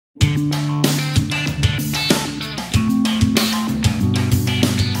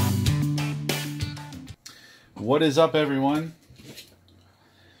What is up, everyone?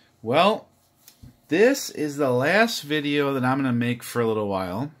 Well, this is the last video that I'm going to make for a little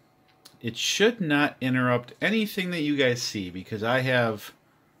while. It should not interrupt anything that you guys see because I have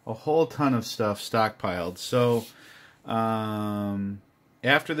a whole ton of stuff stockpiled. So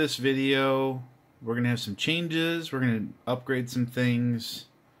after this video, we're going to have some changes. We're going to upgrade some things.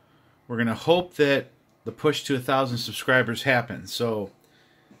 We're going to hope that the push to 1,000 subscribers happens. So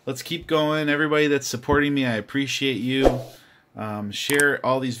let's keep going. Everybody that's supporting me, I appreciate you. Share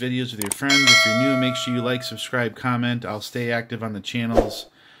all these videos with your friends. If you're new, make sure you like, subscribe, comment. I'll stay active on the channels.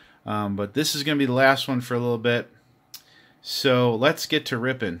 But this is going to be the last one for a little bit. So let's get to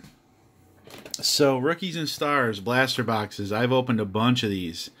ripping. So Rookies and Stars blaster boxes. I've opened a bunch of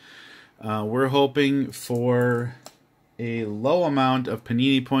these. We're hoping for a low amount of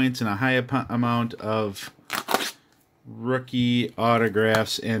Panini points and a high amount of rookie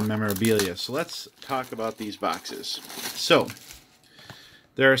autographs and memorabilia. So let's talk about these boxes. So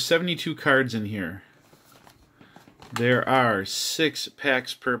there are 72 cards in here. There are 6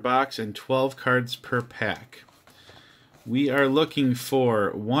 packs per box and 12 cards per pack. We are looking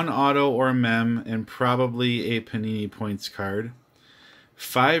for 1 auto or mem and probably a Panini points card.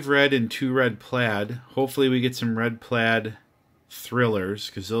 5 red and 2 red plaid. Hopefully we get some red plaid thrillers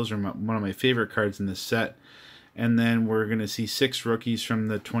because those are one of my favorite cards in this set. And then we're going to see 6 rookies from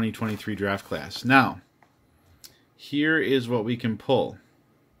the 2023 draft class. Now, here is what we can pull.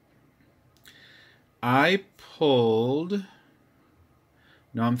 I pulled...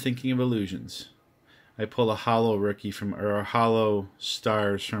 No, I'm thinking of illusions. I pulled a hollow rookie from, or a hollow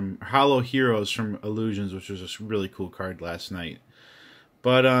stars from, hollow heroes from Illusions, which was a really cool card last night.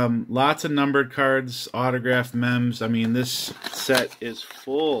 But lots of numbered cards, autograph mems. I mean, this set is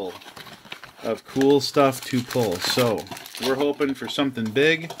full of cool stuff to pull. So we're hoping for something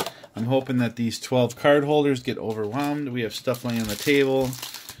big. I'm hoping that these 12 card holders get overwhelmed. We have stuff laying on the table.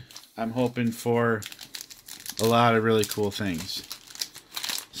 I'm hoping for a lot of really cool things.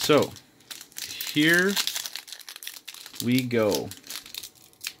 So here we go.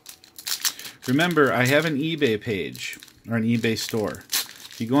 Remember, I have an eBay page, or an eBay store.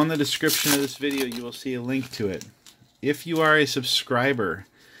 If you go in the description of this video, you will see a link to it. If you are a subscriber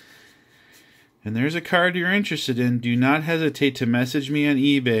and there's a card you're interested in, do not hesitate to message me on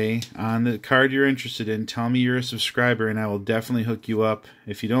eBay on the card you're interested in. Tell me you're a subscriber and I will definitely hook you up.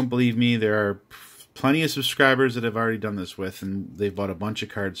 If you don't believe me, there are plenty of subscribers that I've already done this with, and they've bought a bunch of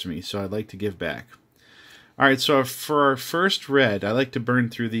cards from me, so I'd like to give back. Alright, so for our first red, I like to burn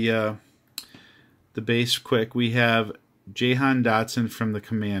through the base quick. We have Jahan Dotson from the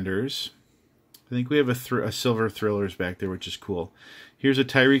Commanders. I think we have a silver thrillers back there, which is cool. Here's a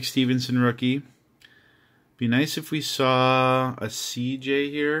Tyreek Stevenson rookie. Be nice if we saw a CJ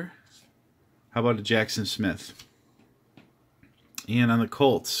here. How about a Jackson Smith? And on the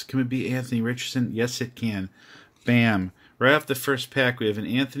Colts, can it be Anthony Richardson? Yes, it can. Bam. Right off the first pack, we have an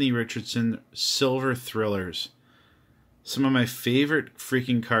Anthony Richardson Silver Thrillers. Some of my favorite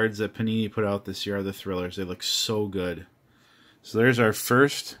freaking cards that Panini put out this year are the Thrillers. They look so good. So there's our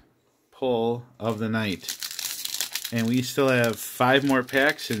first pull of the night. And we still have 5 more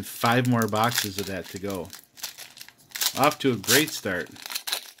packs and 5 more boxes of that to go. Off to a great start.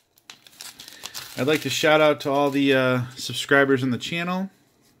 I'd like to shout out to all the subscribers on the channel.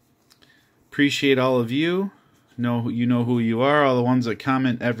 Appreciate all of you. You know who you are, all the ones that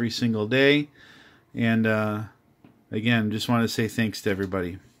comment every single day. And again, just want to say thanks to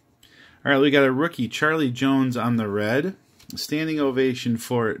everybody. All right, we got a rookie, Charlie Jones on the red. A standing ovation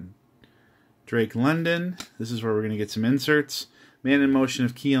for Drake London. This is where we're going to get some inserts. Man in motion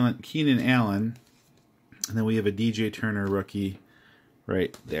of Keenan Allen. And then we have a DJ Turner rookie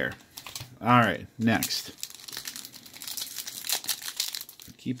right there. Alright, next.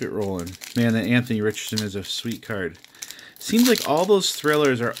 Keep it rolling. Man, that Anthony Richardson is a sweet card. Seems like all those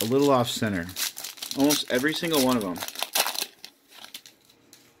thrillers are a little off-center. Almost every single one of them.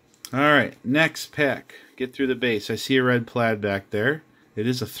 Alright, next pack. Get through the base. I see a red plaid back there. It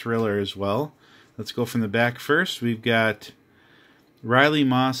is a thriller as well. Let's go from the back first. We've got Riley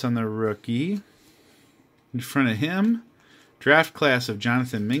Moss on the rookie. In front of him, draft class of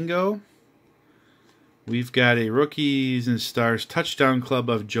Jonathan Mingo. We've got a Rookies and Stars touchdown club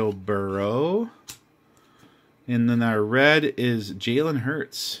of Joe Burrow. And then our red is Jalen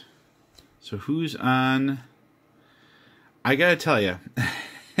Hurts. So who's on? I gotta tell you,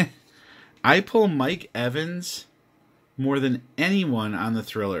 I pull Mike Evans more than anyone on the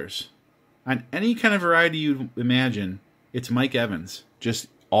thrillers. On any kind of variety you imagine, it's Mike Evans. Just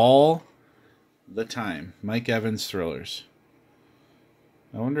all the time. Mike Evans thrillers.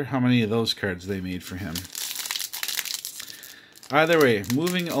 I wonder how many of those cards they made for him. Either way,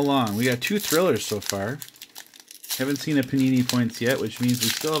 moving along. We got 2 thrillers so far. Haven't seen a Panini points yet, which means we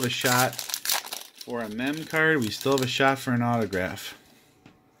still have a shot for a mem card. We still have a shot for an autograph.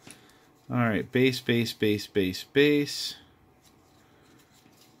 Alright, base, base, base, base, base.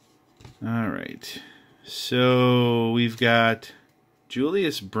 Alright. So we've got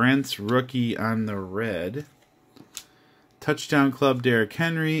Julius Brent's rookie on the red. Touchdown Club Derrick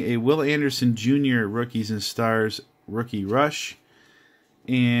Henry. A Will Anderson Jr. Rookies and Stars rookie rush.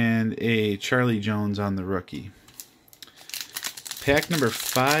 And a Charlie Jones on the rookie. Pack number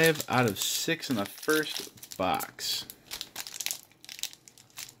 5 out of 6 in the first box.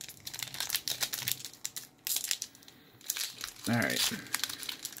 All right.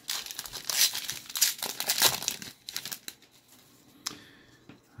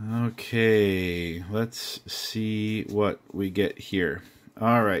 Okay, let's see what we get here.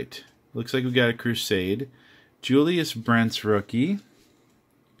 All right. Looks like we got a Crusade. Julius Brent's rookie.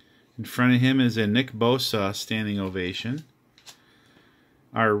 In front of him is a Nick Bosa standing ovation.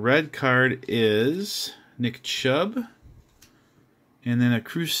 Our red card is Nick Chubb. And then a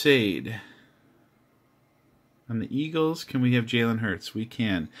Crusade. On the Eagles, can we have Jalen Hurts? We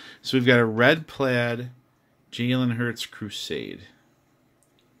can. So we've got a red plaid Jalen Hurts Crusade.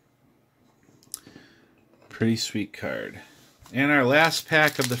 Pretty sweet card. And our last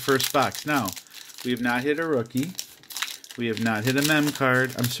pack of the first box. Now, we have not hit a rookie. We have not hit a mem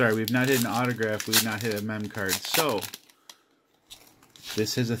card. I'm sorry, we have not hit an autograph. We have not hit a mem card. So,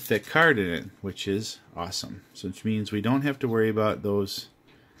 this has a thick card in it, which is awesome. So, which means we don't have to worry about those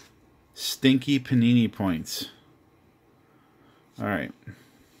stinky Panini points. Alright.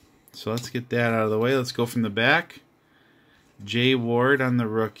 So, let's get that out of the way. Let's go from the back. Jay Ward on the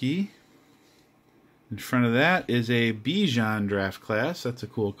rookie. In front of that is a Bijan draft class. That's a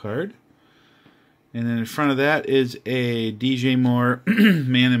cool card. And then in front of that is a DJ Moore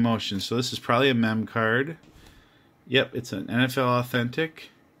Man in Motion. So this is probably a mem card. Yep, it's an NFL Authentic.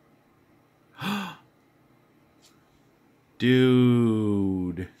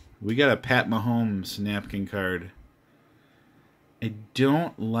 Dude, we got a Pat Mahomes napkin card. I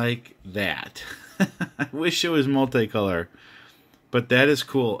don't like that. I wish it was multicolor. But that is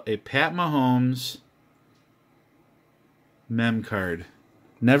cool. A Pat Mahomes mem card.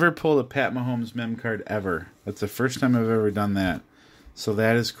 Never pulled a Pat Mahomes mem card ever. That's the first time I've ever done that. So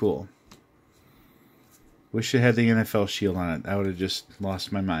that is cool. Wish it had the NFL shield on it. I would have just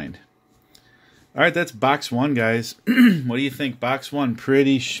lost my mind. Alright, that's box 1, guys. What do you think? Box 1,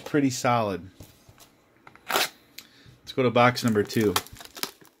 pretty solid. Let's go to box number 2.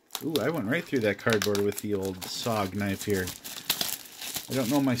 Ooh, I went right through that cardboard with the old SOG knife here. I don't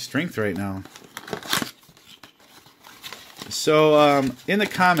know my strength right now. So, in the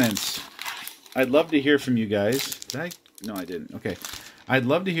comments, I'd love to hear from you guys. Did I? No, I didn't. Okay. I'd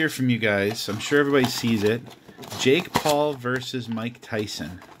love to hear from you guys. I'm sure everybody sees it. Jake Paul versus Mike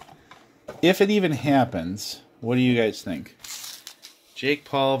Tyson. If it even happens, what do you guys think? Jake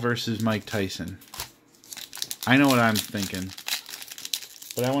Paul versus Mike Tyson. I know what I'm thinking.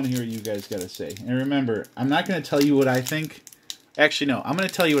 But I want to hear what you guys got to say. And remember, I'm not going to tell you what I think. Actually, no. I'm going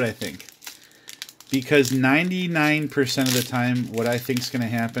to tell you what I think. Because 99% of the time, what I think is going to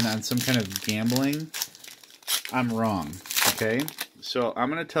happen on some kind of gambling, I'm wrong. Okay? So I'm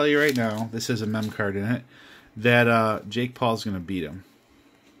going to tell you right now, this has a mem card in it, that Jake Paul's going to beat him.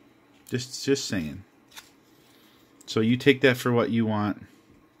 Just saying. So you take that for what you want.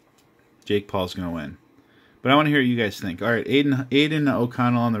 Jake Paul's going to win. But I want to hear what you guys think. All right, Aiden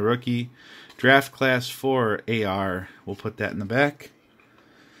O'Connell on the rookie. Draft class for AR. We'll put that in the back.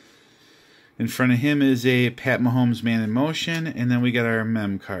 In front of him is a Pat Mahomes Man in Motion, and then we got our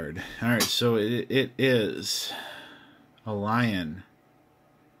mem card. All right, so it is a lion.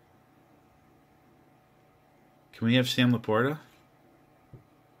 Can we have Sam Laporta?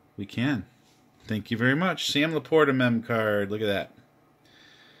 We can. Thank you very much. Sam Laporta mem card. Look at that.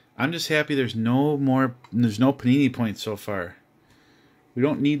 I'm just happy there's no Panini points so far. We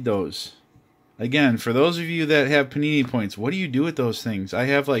don't need those. Again, for those of you that have Panini points, what do you do with those things? I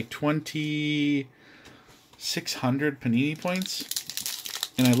have like 2,600 Panini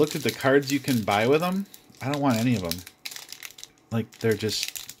points, and I looked at the cards you can buy with them. I don't want any of them. Like, they're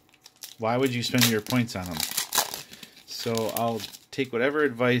just... Why would you spend your points on them? So I'll take whatever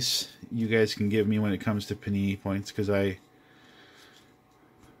advice you guys can give me when it comes to Panini points, because I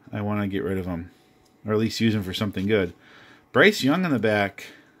want to get rid of them. Or at least use them for something good. Bryce Young on the back.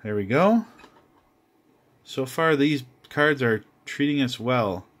 There we go. So far, these cards are treating us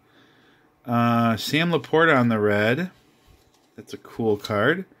well. Sam Laporta on the red. That's a cool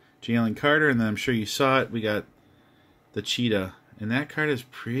card. Jalen Carter, and then I'm sure you saw it. We got the cheetah. And that card is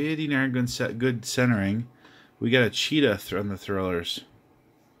pretty darn good centering. We got a cheetah on the thrillers.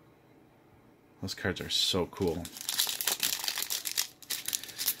 Those cards are so cool.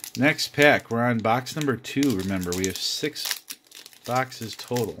 Next pack, we're on box number 2. Remember, we have 6 boxes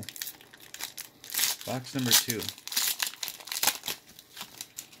total. Box number 2.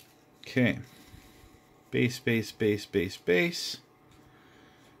 Okay. Base, base, base, base, base.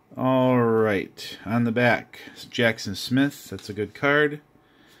 Alright. On the back, Jackson Smith. That's a good card.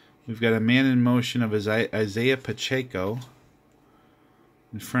 We've got a man in motion of Isaiah Pacheco.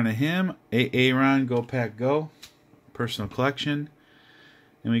 In front of him, Aaron, Go Pack Go. Personal collection.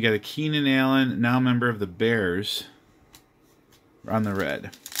 And we got a Keenan Allen, now member of the Bears, on the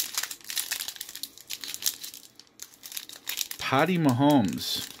red. Patty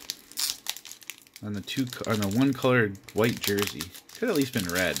Mahomes on the one colored white jersey. Could at least been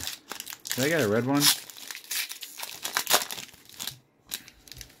red. Did I got a red one?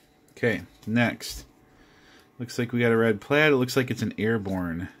 Okay, next. Looks like we got a red plaid. It looks like it's an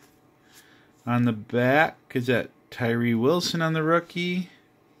airborne. On the back, is that Tyree Wilson on the rookie?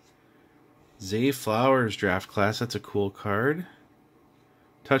 Zay Flowers draft class. That's a cool card.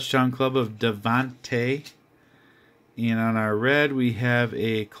 Touchdown Club of Devontae. And on our red, we have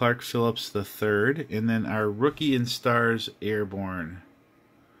a Clark Phillips III. And then our Rookie in Stars Airborne.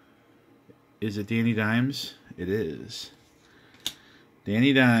 Is it Danny Dimes? It is.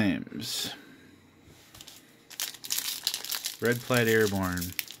 Danny Dimes. Red Plaid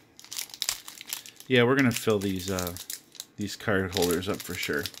Airborne. Yeah, we're going to fill these card holders up for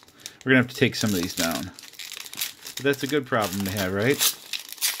sure. We're going to have to take some of these down. But that's a good problem to have, right?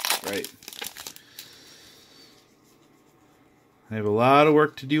 Right. I have a lot of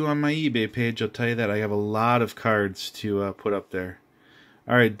work to do on my eBay page, I'll tell you that. I have a lot of cards to put up there.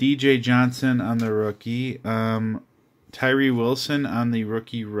 Alright, DJ Johnson on the rookie. Tyree Wilson on the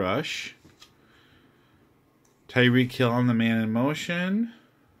rookie rush. Tyreek Hill on the man in motion.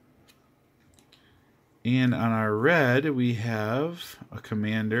 And on our red, we have a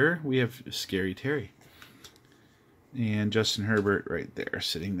commander. We have Scary Terry. And Justin Herbert right there,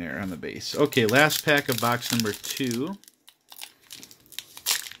 sitting there on the base. Okay, last pack of box number 2.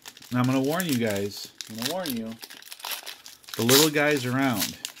 Now I'm going to warn you guys. I'm going to warn you. The little guy's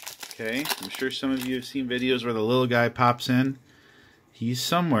around. Okay? I'm sure some of you have seen videos where the little guy pops in. He's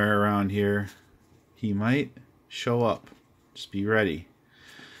somewhere around here. He might show up. Just be ready.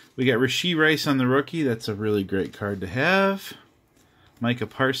 We got Rashee Rice on the rookie. That's a really great card to have. Micah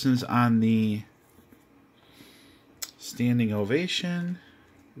Parsons on the standing ovation.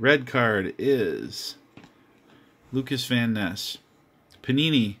 Red card is Lucas Van Ness.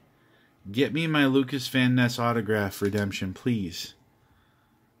 Panini, get me my Lucas Van Ness autograph redemption, please.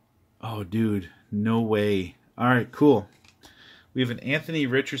 Oh, dude. No way. All right, cool. We have an Anthony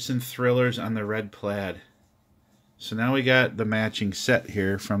Richardson Thrillers on the red plaid. So now we got the matching set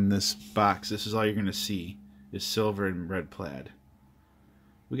here from this box. This is all you're going to see is silver and red plaid.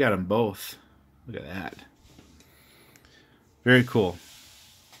 We got them both. Look at that. Very cool.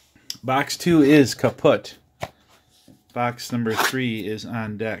 Box 2 is kaput. Box number 3 is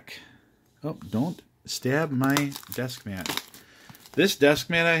on deck. Oh, don't stab my desk mat. This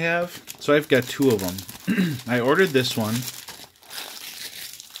desk mat I have, so I've got 2 of them. I ordered this one.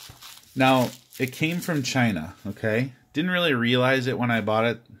 Now, it came from China, okay? Didn't really realize it when I bought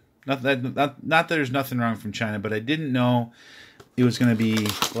it. Not that there's nothing wrong from China, but I didn't know it was going to be,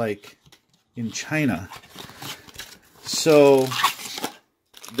 like, in China. So,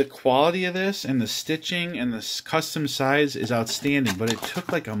 the quality of this and the stitching and the custom size is outstanding, but it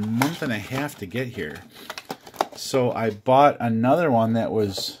took like a month and a half to get here. So, I bought another one that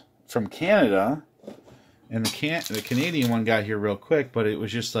was from Canada. And the Canadian one got here real quick, but it was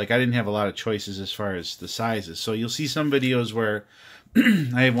just like I didn't have a lot of choices as far as the sizes. So you'll see some videos where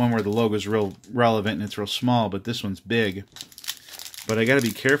I have one where the logo's real relevant and it's real small, but this one's big. But I got to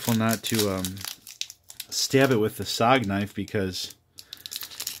be careful not to stab it with the SOG knife because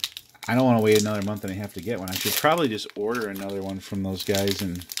I don't want to wait another month and a half to get one. I should probably just order another one from those guys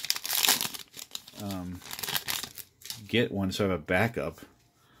and get one so I have a backup.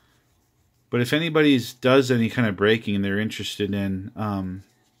 But if anybody does any kind of breaking and they're interested in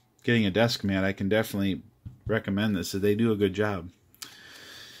getting a desk mat, I can definitely recommend this. They do a good job.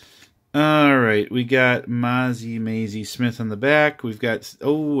 All right, we got Maisie Smith on the back. We've got, a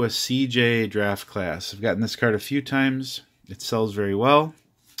CJ draft class. I've gotten this card a few times. It sells very well.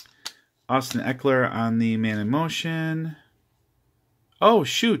 Austin Eckler on the man in motion. Oh,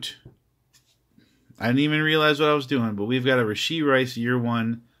 shoot. I didn't even realize what I was doing, but we've got a Rashee Rice Year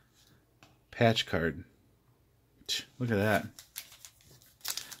 1 patch card. Look at that.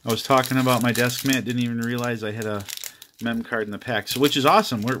 I was talking about my desk mat, didn't even realize I had a mem card in the pack, so which is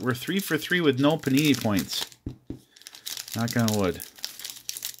awesome. We're 3 for 3 with no Panini points. Knock on wood.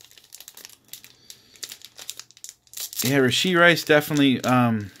 Yeah, Rashee Rice definitely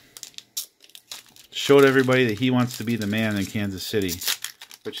showed everybody that he wants to be the man in Kansas City,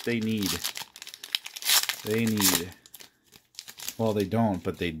 which they need. They need. Well, they don't,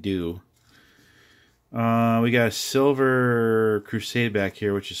 but they do. We got a silver Crusade back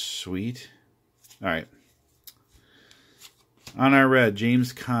here, which is sweet. All right. On our red,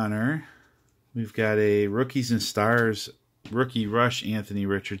 James Conner. We've got a Rookies and Stars rookie rush, Anthony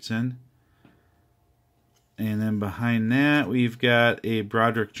Richardson. And then behind that, we've got a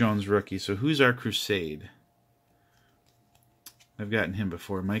Broderick Jones rookie. So who's our Crusade? I've gotten him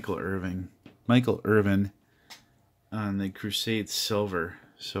before. Michael Irvin on the Crusade silver.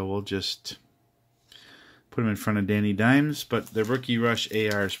 So we'll just put him in front of Danny Dimes. But the rookie rush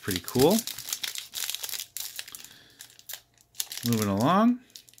AR is pretty cool. Moving along.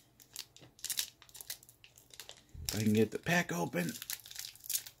 If I can get the pack open.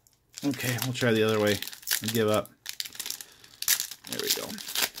 Okay, we'll try the other way. I give up. There we go.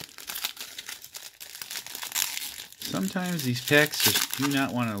 Sometimes these packs just do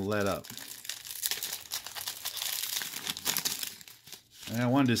not want to let up. I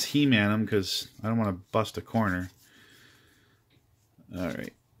wanted to He-Man them because I don't want to bust a corner.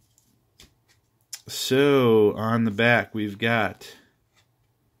 Alright. So, on the back, we've got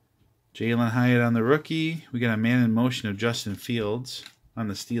Jalen Hyatt on the rookie. We got a man in motion of Justin Fields on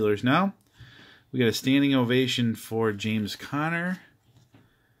the Steelers now. We got a standing ovation for James Conner.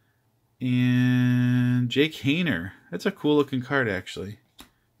 And Jake Haener. That's a cool looking card, actually.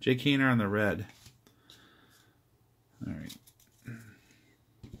 Jake Haener on the red. Alright.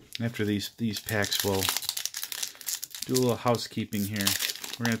 After these packs, we'll do a little housekeeping here.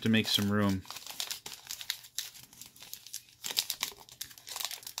 We're going to have to make some room.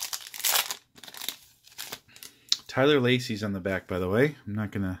 Tyler Lacey's on the back, by the way. I'm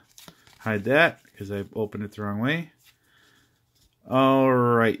not going to hide that because I opened it the wrong way. All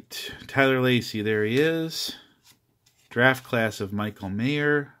right. Tyler Lacey, there he is. Draft class of Michael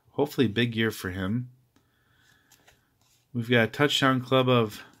Mayer. Hopefully big year for him. We've got a touchdown club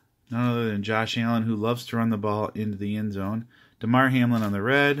of none other than Josh Allen, who loves to run the ball into the end zone. DeMar Hamlin on the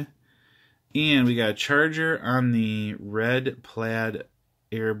red. And we got a Charger on the red plaid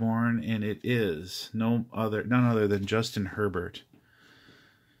airborne, and it is none other than Justin Herbert.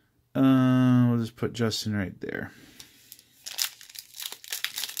 We'll just put Justin right there.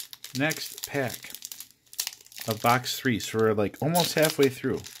 Next pack of box 3. So we're like almost halfway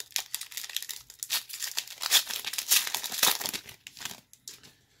through.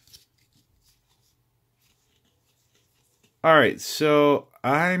 Alright, so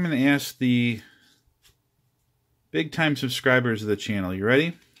I'm going to ask the big time subscribers of the channel. You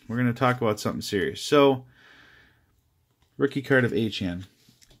ready? We're going to talk about something serious. So, rookie card of Achane.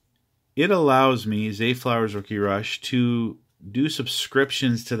 It allows me, Zay Flowers Rookie Rush, to do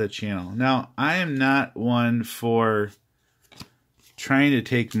subscriptions to the channel. Now, I am not one for trying to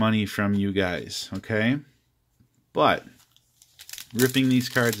take money from you guys, okay? But ripping these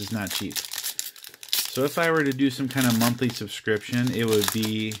cards is not cheap. So if I were to do some kind of monthly subscription, it would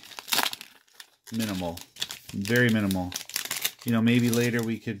be minimal. Very minimal. You know, maybe later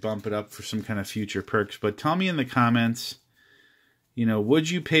we could bump it up for some kind of future perks. But tell me in the comments, you know, would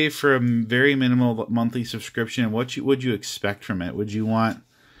you pay for a very minimal monthly subscription? And what would you expect from it? Would you want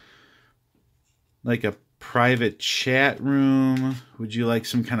like a private chat room? Would you like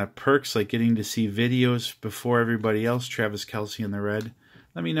some kind of perks like getting to see videos before everybody else? Travis Kelce in the red.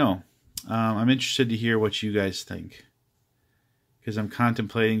 Let me know. I'm interested to hear what you guys think. Because I'm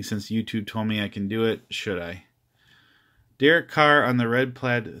contemplating, since YouTube told me I can do it, should I? Derek Carr on the red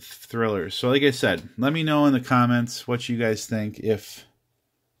plaid thrillers. So like I said, let me know in the comments what you guys think if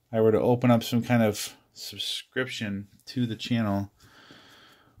I were to open up some kind of subscription to the channel.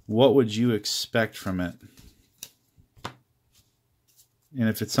 What would you expect from it? And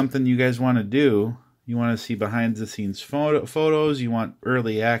if it's something you guys want to do, you want to see behind the scenes photos, you want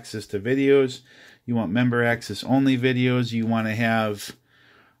early access to videos, you want member access only videos, you want to have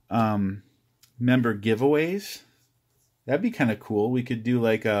member giveaways. That'd be kind of cool. We could do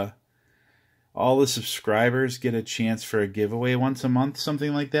like all the subscribers get a chance for a giveaway once a month,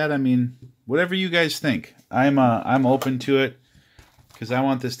 something like that. I mean, whatever you guys think. I'm open to it because I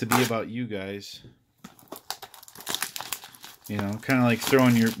want this to be about you guys. You know, kind of like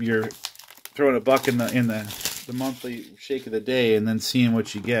throwing throwing a buck in the monthly shake of the day and then seeing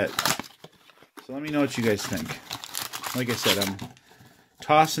what you get. So let me know what you guys think. Like I said, I'm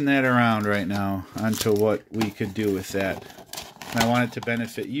tossing that around right now onto what we could do with that. And I want it to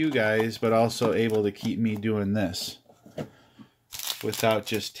benefit you guys, but also able to keep me doing this without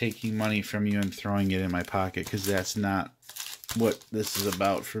just taking money from you and throwing it in my pocket, because that's not what this is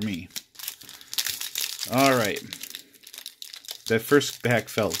about for me. All right. That first pack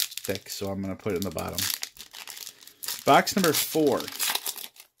felt thick, so I'm going to put it in the bottom. Box number 4.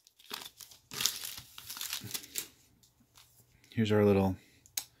 Here's our little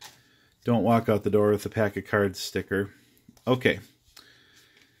don't walk out the door with a pack of cards sticker. Okay.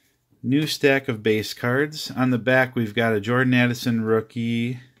 New stack of base cards. On the back, we've got a Jordan Addison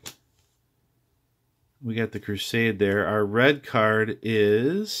rookie. We got the Crusade there. Our red card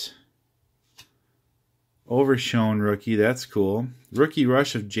is Overshown rookie. That's cool. Rookie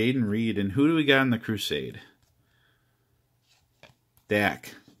rush of Jaden Reed. And who do we got in the Crusade?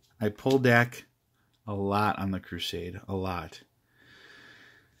 Dak. I pulled Dak a lot on the Crusade. A lot.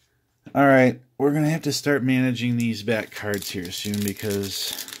 All right. We're going to have to start managing these back cards here soon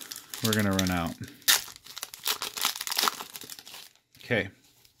because we're going to run out. Okay.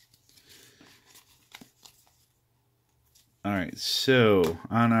 All right. So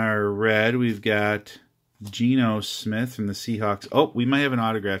on our red, we've got Geno Smith from the Seahawks. Oh, we might have an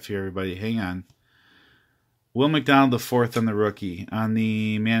autograph here, everybody. Hang on. Will McDonald, the 4th on the rookie. On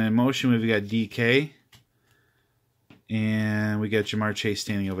the man in motion, we've got DK. And we got Jamar Chase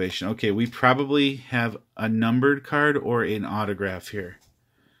standing ovation. Okay, we probably have a numbered card or an autograph here.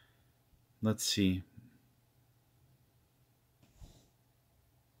 Let's see.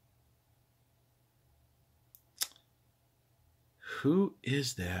 Who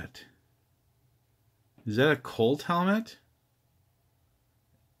is that? Is that a Colt helmet?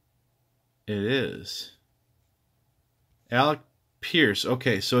 It is. Alec Pierce.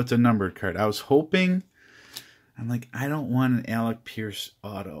 Okay, so it's a numbered card. I was hoping... I'm like, I don't want an Alec Pierce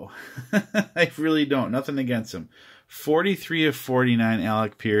auto. I really don't. Nothing against him. 43 of 49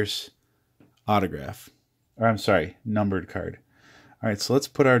 Alec Pierce autograph. Or I'm sorry, numbered card. All right, so let's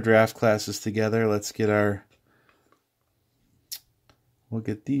put our draft classes together. Let's get our... We'll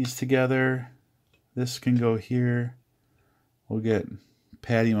get these together. This can go here. We'll get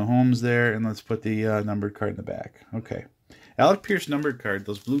Patty Mahomes there, and let's put the numbered card in the back. Okay. Alec Pierce numbered card.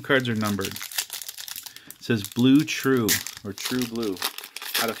 Those blue cards are numbered. It says Blue True, or True Blue,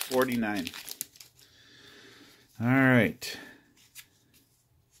 out of 49. All right.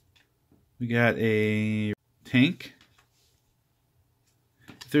 We got a Tank.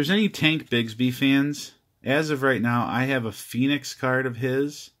 If there's any Tank Bigsby fans, as of right now, I have a Phoenix card of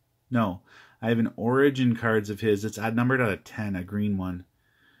his. No, I have an Origin cards of his. It's odd numbered out of 10, a green one.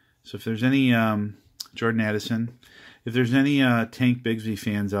 So if there's any Jordan Addison, if there's any Tank Bigsby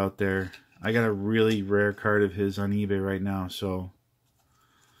fans out there, I got a really rare card of his on eBay right now, so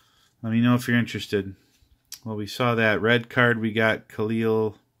let me know if you're interested. Well, we saw that red card. We got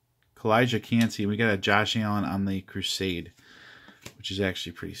Kalijah Cansey. We got a Josh Allen on the Crusade, which is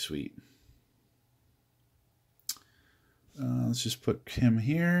actually pretty sweet. Let's just put him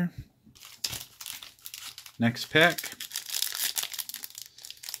here. Next pack.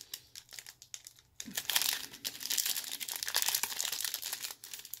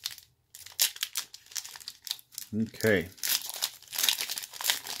 Okay.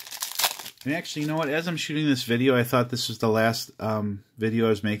 And actually, you know what? As I'm shooting this video, I thought this was the last video I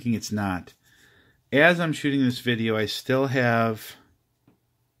was making. It's not. As I'm shooting this video, I still have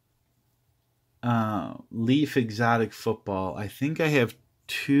Leaf Exotic Football. I think I have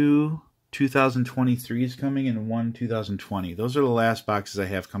 2 2023s coming and 1 2020. Those are the last boxes I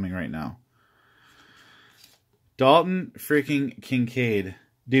have coming right now. Dalton freaking Kincaid.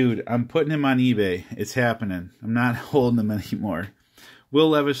 Dude, I'm putting him on eBay. It's happening. I'm not holding him anymore. Will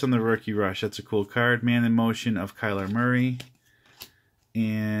Levis on the Rookie Rush. That's a cool card. Man in Motion of Kyler Murray.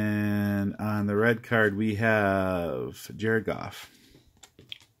 And on the red card, we have Jared Goff.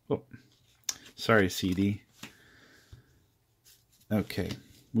 Oh, sorry, CD. Okay.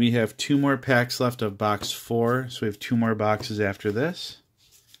 We have 2 more packs left of box 4. So we have 2 more boxes after this.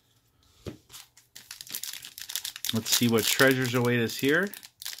 Let's see what treasures await us here.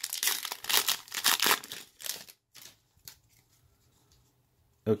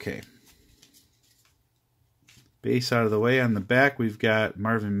 Okay. Base out of the way. On the back, we've got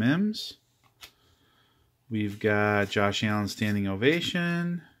Marvin Mims. We've got Josh Allen standing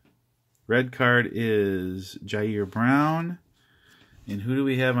ovation. Red card is Jair Brown. And who do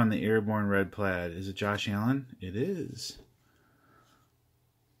we have on the airborne red plaid? Is it Josh Allen? It is.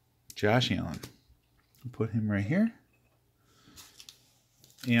 Josh Allen. Put him right here.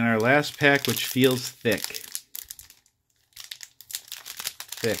 And our last pack, which feels thick.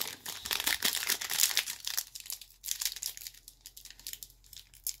 Thick.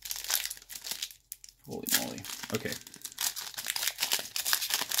 Holy moly. Okay.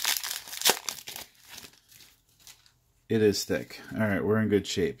 It is thick. All right, we're in good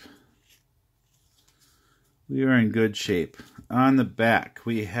shape. We are in good shape. On the back,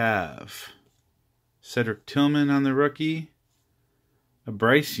 we have Cedric Tillman on the rookie. A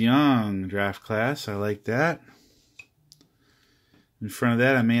Bryce Young draft class. I like that. In front of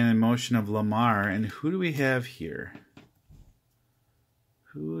that, a man in motion of Lamar. And who do we have here?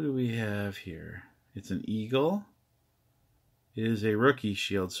 Who do we have here? It's an Eagle. It is a rookie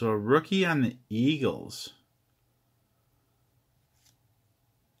shield. So a rookie on the Eagles.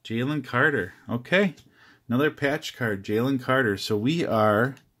 Jalen Carter. Okay. Another patch card. Jalen Carter. So we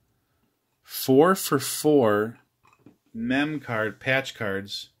are 4 for 4 mem card, patch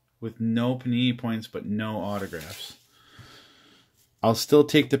cards with no Panini points but no autographs. I'll still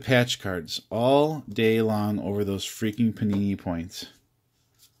take the patch cards all day long over those freaking Panini points.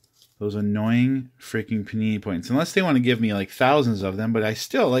 Those annoying freaking Panini points. Unless they want to give me like thousands of them, but I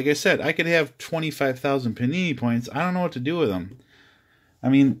still, like I said, I could have 25,000 Panini points. I don't know what to do with them. I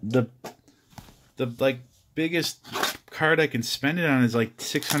mean, the like biggest card I can spend it on is like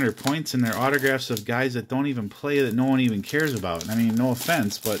 600 points, and they're autographs of guys that don't even play, that no one even cares about. I mean, no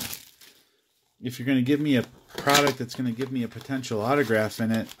offense, but if you're going to give me a product that's going to give me a potential autograph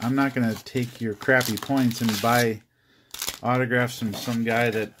in it, I'm not going to take your crappy points and buy autographs from some guy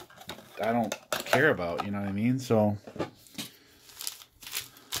that I don't care about, you know what I mean? So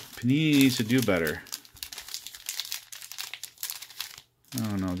Panini needs to do better. I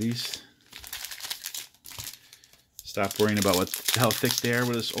don't know, these... Stop worrying about how thick they are.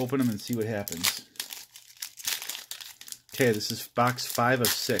 We'll just open them and see what happens. Okay, this is box 5 of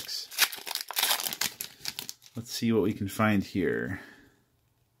 6. Let's see what we can find here.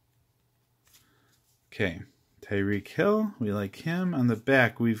 Okay, Tyreek Hill. We like him. On the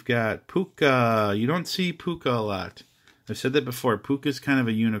back, we've got Puka. You don't see Puka a lot. I've said that before. Puka's kind of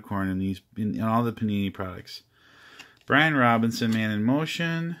a unicorn in all the Panini products. Brian Robinson, man in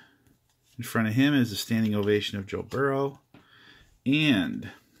motion. In front of him is a standing ovation of Joe Burrow.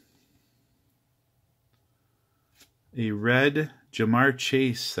 And a red Jamar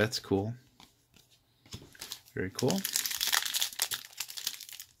Chase. That's cool. Very cool.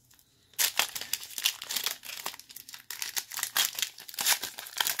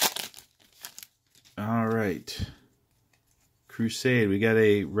 All right. Crusade. We got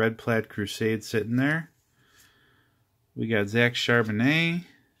a red plaid Crusade sitting there. We got Zach Charbonnet.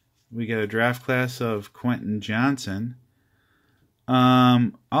 We got a draft class of Quentin Johnson.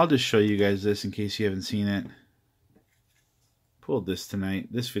 I'll just show you guys this in case you haven't seen it. Pulled this tonight.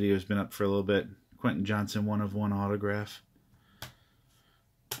 This video has been up for a little bit. Quentin Johnson, 1/1 autograph.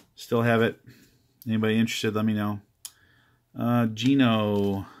 Still have it. Anybody interested, let me know.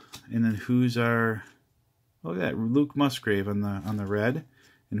 Gino. And then who's our... Look at that. Luke Musgrave on the red.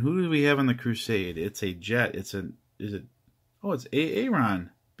 And who do we have on the Crusade? It's a Jet. It's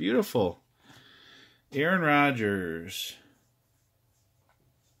Aaron. Beautiful. Aaron Rodgers.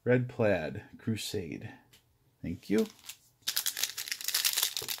 Red plaid. Crusade. Thank you.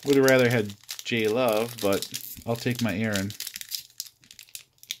 Would have rather had J Love, but I'll take my Aaron.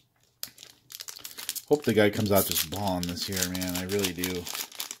 Hope the guy comes out just balling this year, man. I really do.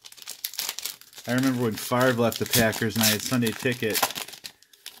 I remember when Favre left the Packers and I had Sunday ticket.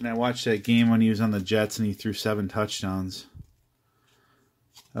 And I watched that game when he was on the Jets and he threw 7 touchdowns.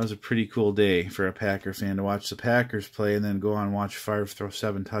 That was a pretty cool day for a Packer fan to watch the Packers play and then go on and watch Favre throw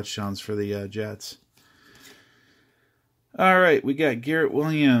 7 touchdowns for the Jets. All right, we got Garrett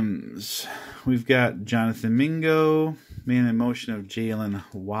Williams. We've got Jonathan Mingo, man in motion of Jalen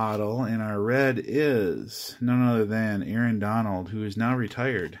Waddle. And our red is none other than Aaron Donald, who is now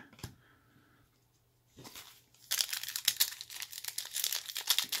retired.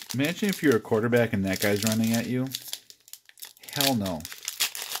 Imagine if you're a quarterback and that guy's running at you. Hell no.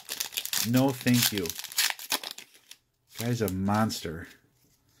 No, thank you. Guy's a monster.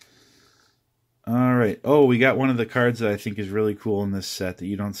 All right. Oh, we got one of the cards that I think is really cool in this set that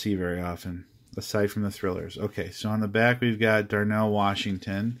you don't see very often, aside from the thrillers. Okay, so on the back we've got Darnell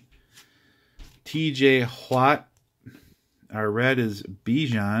Washington. TJ Watt. Our red is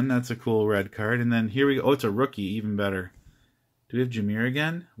Bijan. That's a cool red card. And then here we go. Oh, it's a rookie. Even better. Do we have Jahmyr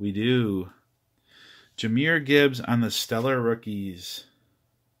again? We do. Jahmyr Gibbs on the Stellar Rookies.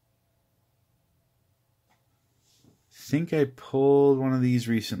 think I pulled one of these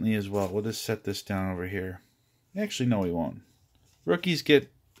recently as well. We'll just set this down over here. Actually, no, we won't. Rookies get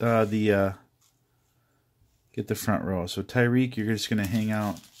the front row. So Tyreek, you're just going to hang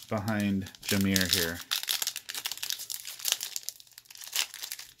out behind Jameer here.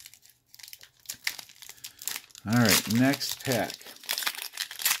 All right, next pack.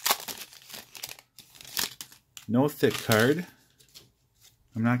 No thick card.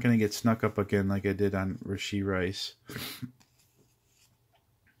 I'm not going to get snuck up again like I did on Rashee Rice.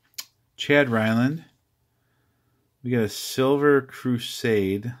 Chad Ryland. We got a Silver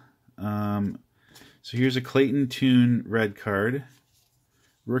Crusade. So here's a Clayton Tune red card.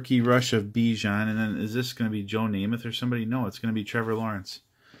 Rookie Rush of Bijan. And then is this going to be Joe Namath or somebody? No, it's going to be Trevor Lawrence.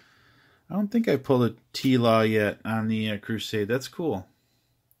 I don't think I pulled a T-Law yet on the Crusade. That's cool.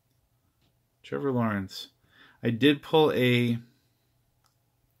 Trevor Lawrence. I did pull a...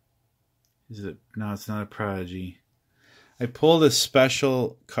 Is it? No, it's not a Prodigy. I pulled a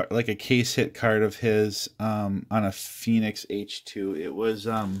special card, like a case hit card of his on a Phoenix H2. It was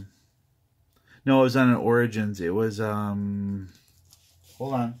no, it was on an Origins. It was hold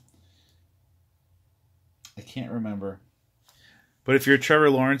on. I can't remember. But if you're a Trevor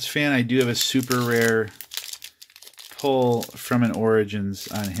Lawrence fan, I do have a super rare pull from an Origins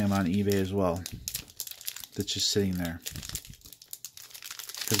on him on eBay as well. That's just sitting there.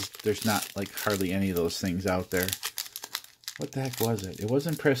 Because there's not like hardly any of those things out there. What the heck was it? It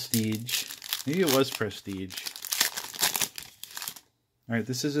wasn't Prestige. Maybe it was Prestige. Alright,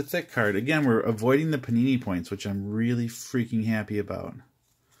 this is a thick card. Again, we're avoiding the Panini points, which I'm really freaking happy about.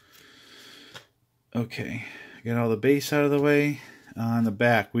 Okay, got all the base out of the way. On the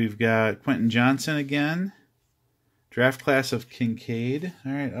back, we've got Quentin Johnson again. Draft class of Kincaid.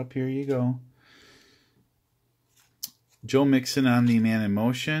 Alright, up here you go. Joe Mixon on the Man in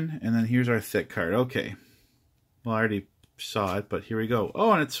Motion. And then here's our thick card. Okay. Well, I already saw it, but here we go.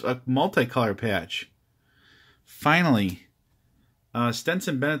 Oh, and it's a multicolor patch. Finally.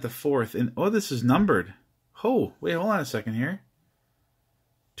 Stenson Bennett the 4th. And oh, this is numbered. Oh, wait, hold on a second here.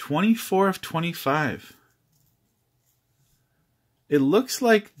 24 of 25. It looks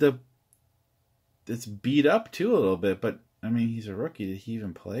like it's beat up too a little bit, but I mean, he's a rookie. Did he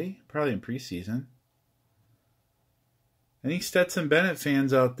even play? Probably in preseason. Any Stetson Bennett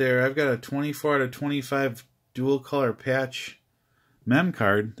fans out there? I've got a 24 out of 25 dual color patch mem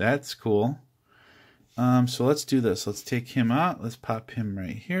card. That's cool. So let's do this. Let's take him out. Let's pop him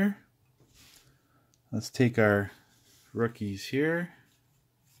right here. Let's take our rookies here.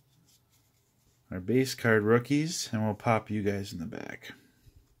 Our base card rookies. And we'll pop you guys in the back.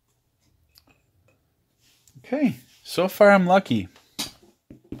 Okay. So far I'm lucky.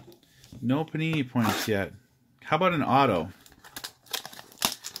 No Panini points yet. How about an auto?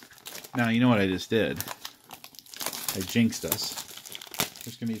 Now, you know what I just did? I jinxed us.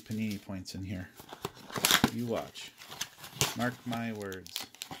 There's going to be Panini points in here. You watch. Mark my words.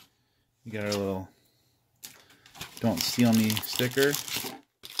 We got our little Don't Steal Me sticker.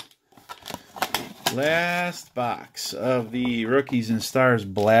 Last box of the Rookies and Stars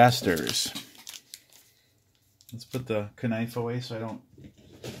blasters. Let's put the knife away so I don't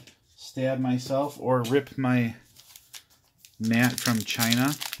stab myself or rip my mat from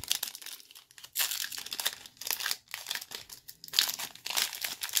China.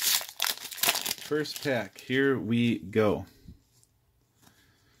 First pack, here we go.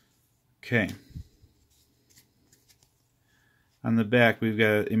 Okay. On the back, we've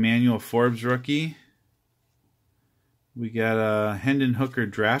got Emmanuel Forbes rookie. We got a Hendon Hooker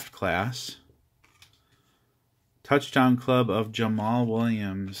draft class. Touchdown club of Jamal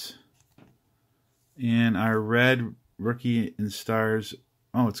Williams. And our red Rookie and Stars.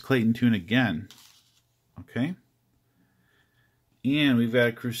 Oh, it's Clayton Tune again. Okay. And we've got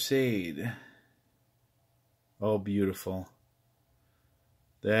a Crusade. Oh, beautiful.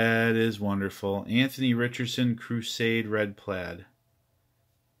 That is wonderful. Anthony Richardson, Crusade, red plaid.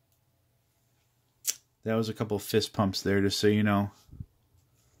 That was a couple fist pumps there, just so you know.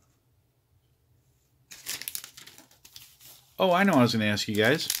 Oh, I know what I was going to ask you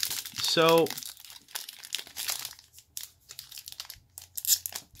guys. So,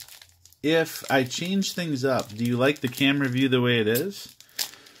 if I change things up, do you like the camera view the way it is?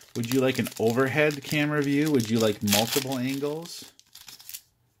 Would you like an overhead camera view? Would you like multiple angles?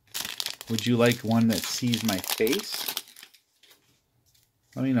 Would you like one that sees my face?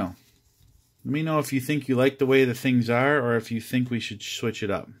 Let me know. Let me know if you think you like the way the things are or if you think we should switch it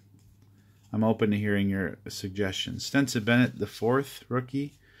up. I'm open to hearing your suggestions. Stenson Bennett, the 4th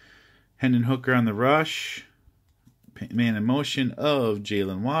rookie. Hendon Hooker on the rush. Man in Motion of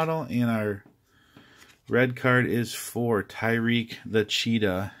Jalen Waddle. And our Red card is for Tyreek the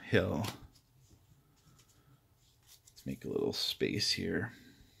Cheetah Hill. Let's make a little space here.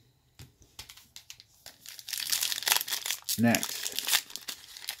 Next,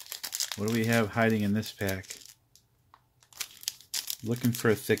 what do we have hiding in this pack? Looking for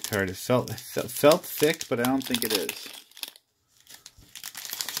a thick card. It felt thick, but I don't think it is.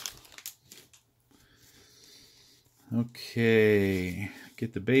 Okay,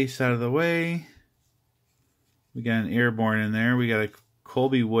 get the base out of the way. We got an Airborne in there. We got a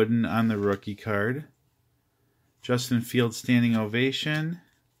Colby Wooden on the rookie card. Justin Fields standing ovation.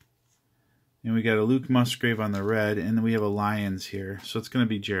 And we got a Luke Musgrave on the red. And then we have a Lions here. So it's going to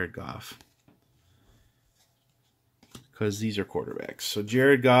be Jared Goff. Because these are quarterbacks. So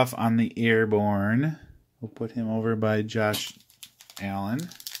Jared Goff on the Airborne. We'll put him over by Josh Allen.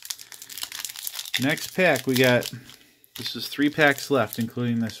 Next pack we got, this is 3 packs left,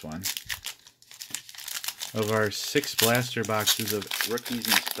 including this one, of our 6 blaster boxes of Rookies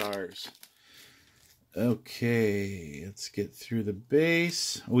and Stars. Okay, let's get through the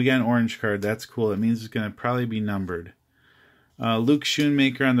base. We got an orange card. That's cool. It means it's going to probably be numbered. Luke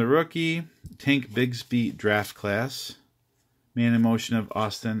Schoonmaker on the rookie. Tank Bigsby draft class. Man in motion of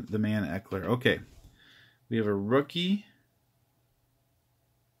Austin the Man Eckler. Okay, we have a rookie.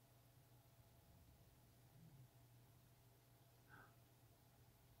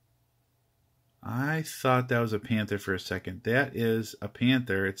 I thought that was a Panther for a second. That is a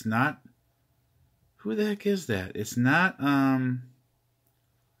Panther. It's not... Who the heck is that? It's not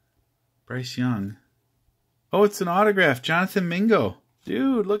Bryce Young. Oh, it's an autograph. Jonathan Mingo.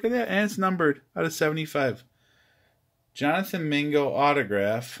 Dude, look at that. And it's numbered out of 75. Jonathan Mingo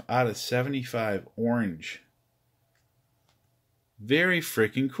autograph out of 75. Orange. Very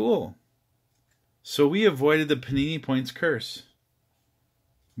freaking cool. So we avoided the Panini Points curse.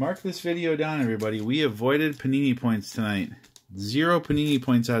 Mark this video down, everybody. We avoided Panini Points tonight. 0 Panini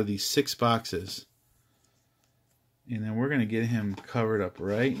Points out of these 6 boxes. And then we're going to get him covered up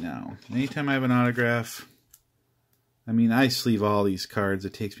right now. Anytime I have an autograph, I mean, I sleeve all these cards.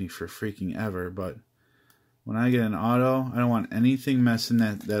 It takes me for freaking ever. But when I get an auto, I don't want anything messing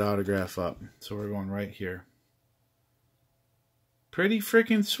that autograph up. So we're going right here. Pretty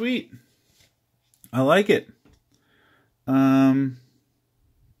freaking sweet. I like it.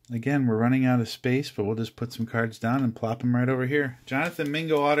 Again, we're running out of space, but we'll just put some cards down and plop them right over here. Jonathan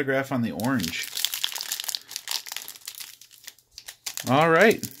Mingo autograph on the orange. All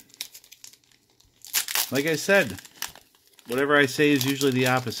right. Like I said, whatever I say is usually the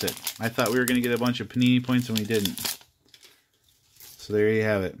opposite. I thought we were going to get a bunch of Panini Points, and we didn't. So there you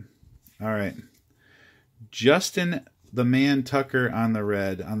have it. All right. Justin the Man Tucker on the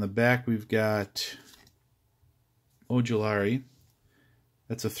red. On the back, we've got Ojulari.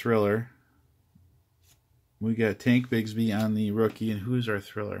 That's a thriller. We got Tank Bigsby on the rookie. And who's our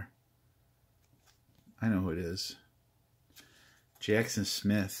thriller? I know who it is. Jackson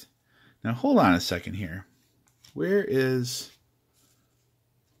Smith. Now, hold on a second here. Where is...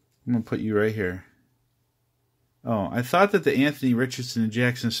 I'm going to put you right here. Oh, I thought that the Anthony Richardson and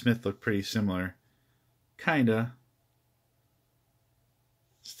Jackson Smith looked pretty similar. Kinda.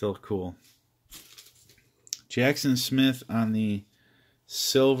 Still cool. Jackson Smith on the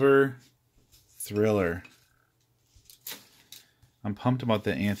silver thriller. I'm pumped about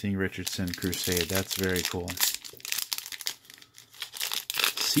the Anthony Richardson Crusade. That's very cool.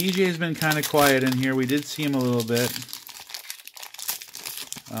 CJ's been kind of quiet in here. We did see him a little bit.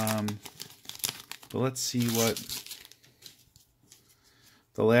 But let's see what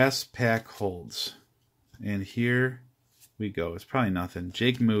the last pack holds. And here we go. It's probably nothing.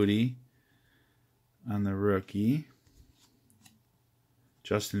 Jake Moody on the rookie.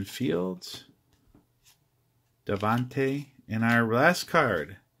 Justin Fields. Davante. And our last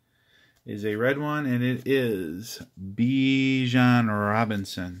card is a red one, and it is Bijan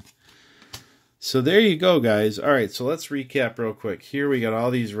Robinson. So there you go, guys. All right, so let's recap real quick. Here we got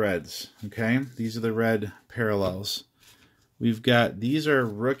all these reds, okay? These are the red parallels. We've got, these are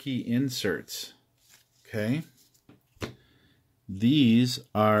rookie inserts, okay? These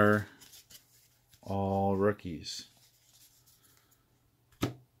are all rookies.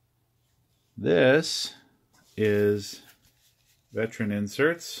 This is veteran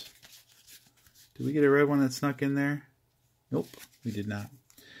inserts. Did we get a red one that snuck in there? Nope, we did not.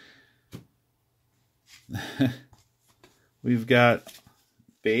 We've got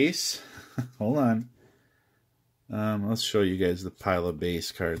base. Hold on. Let's show you guys the pile of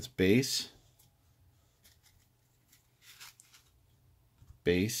base cards. Base.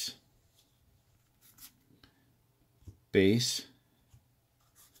 Base. Base.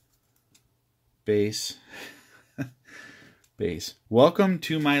 base. Base. Welcome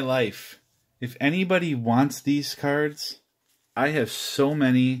to my life. If anybody wants these cards, I have so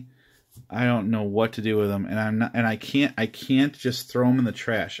many. I don't know what to do with them, and I can't just throw them in the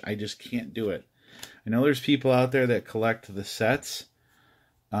trash. I just can't do it. I know there's people out there that collect the sets.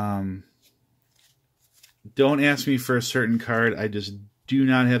 Don't ask me for a certain card. I just do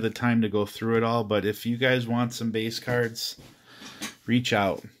not have the time to go through it all, but if you guys want some base cards, reach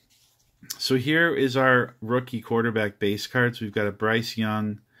out. So here is our rookie quarterback base cards. We've got a Bryce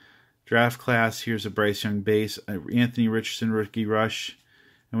Young draft class. Here's a Bryce Young base, Anthony Richardson rookie rush,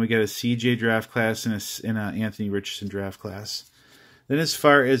 and we got a CJ draft class and a Anthony Richardson draft class. Then as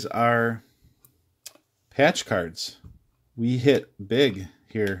far as our patch cards, we hit big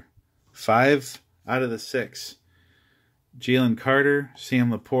here. 5 out of the 6. Jalen Carter,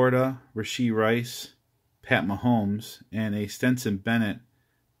 Sam Laporta, Rashee Rice, Pat Mahomes, and a Stenson Bennett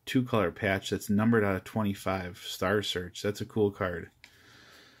 2-color patch that's numbered out of 25. Star Search. That's a cool card.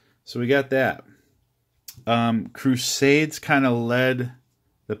 So we got that. Crusades kind of led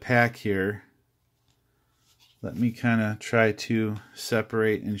the pack here. Let me kind of try to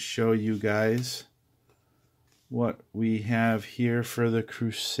separate and show you guys what we have here for the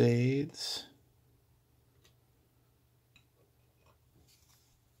Crusades.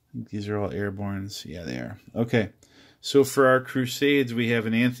 These are all Airborns. Yeah, they are. Okay. So for our Crusades, we have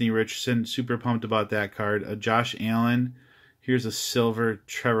an Anthony Richardson. Super pumped about that card. A Josh Allen. Here's a silver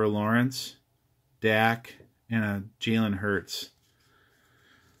Trevor Lawrence. Dak. And a Jalen Hurts.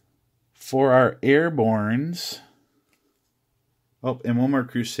 For our Airborns. Oh, and one more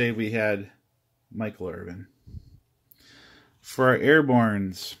Crusade. We had Michael Irvin. For our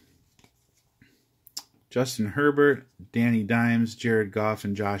Airborns, Justin Herbert, Danny Dimes, Jared Goff,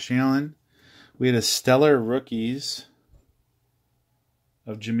 and Josh Allen. We had a stellar rookies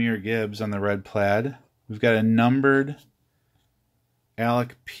of Jahmyr Gibbs on the red plaid. We've got a numbered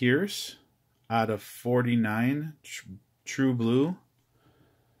Alec Pierce out of 49, true blue.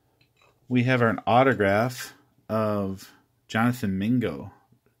 We have an autograph of Jonathan Mingo,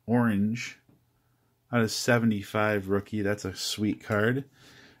 orange, out of 75 rookie. That's a sweet card.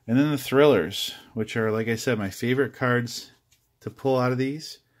 And then the Thrillers, which are, like I said, my favorite cards to pull out of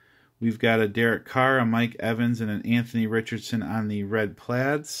these. We've got a Derek Carr, a Mike Evans, and an Anthony Richardson on the red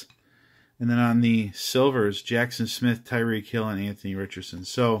plaids. And then on the silvers, Jackson Smith, Tyreek Hill, and Anthony Richardson.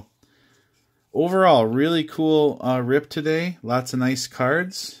 So overall, really cool rip today. Lots of nice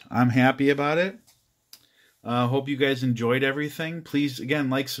cards. I'm happy about it. Hope you guys enjoyed everything. Please, again,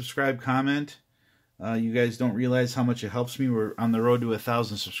 like, subscribe, comment. You guys don't realize how much it helps me. We're on the road to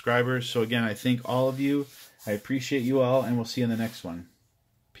 1,000 subscribers. So again, I thank all of you. I appreciate you all, and we'll see you in the next one.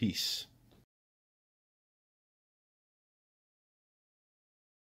 Peace.